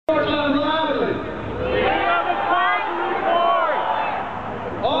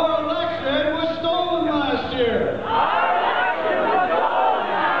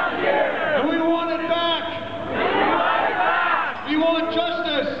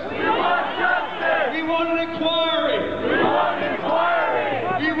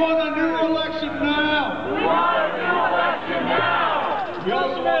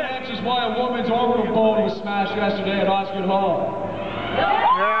Parliament Hall.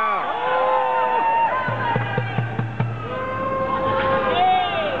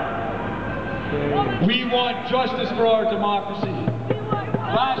 We want justice for our democracy.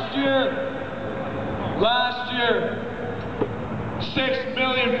 Last year, 6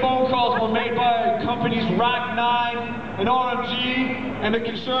 million phone calls were made by companies Rack9 and RMG and the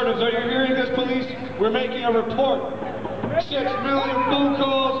Conservatives. Are you hearing this, police? We're making a report. 6 million phone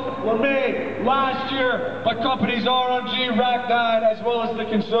calls were made last year by companies RMG, Rack9, as well as the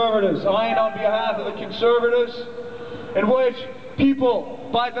Conservatives. I, on behalf of the Conservatives, in which people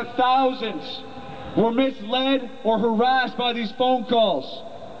by the thousands were misled or harassed by these phone calls.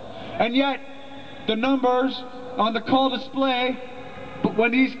 And yet, the numbers on the call display,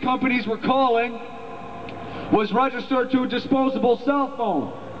 when these companies were calling, was registered to a disposable cell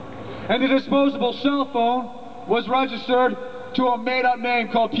phone. And the disposable cell phone was registered to a made-up name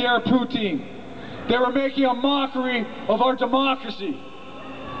called Pierre Poutine. They were making a mockery of our democracy.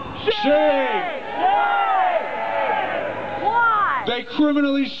 Shame! They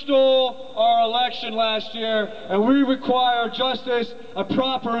criminally stole our election last year, and we require justice, a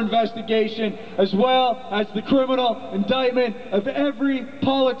proper investigation, as well as the criminal indictment of every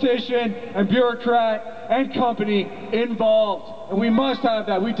politician and bureaucrat and company involved. And we must have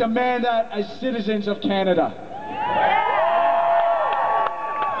that. We demand that as citizens of Canada.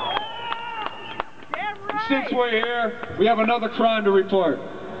 Since we're here, we have another crime to report.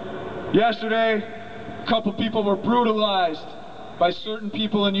 Yesterday, a couple people were brutalized by certain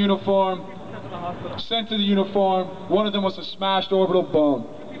people in uniform, sent to the uniform. One of them was a smashed orbital bone.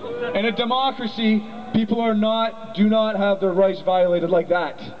 In a democracy, people do not have their rights violated like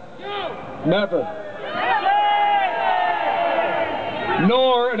that. Never.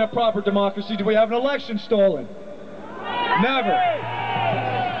 Nor in a proper democracy do we have an election stolen. Never.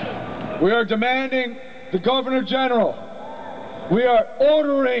 We are demanding the Governor General. We are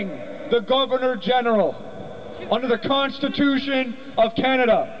ordering the Governor General under the Constitution of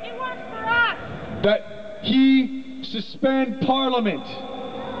Canada that he suspend Parliament,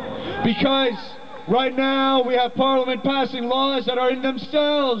 because right now we have Parliament passing laws that are in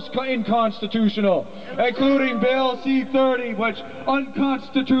themselves unconstitutional, including Bill C-30, which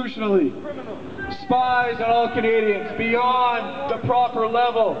unconstitutionally spies on all Canadians beyond the proper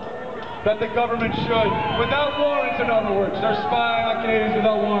level that the government should, without warrants. In other words, they're spying on Canadians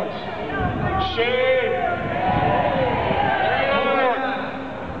without warrants. Shame!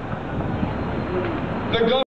 The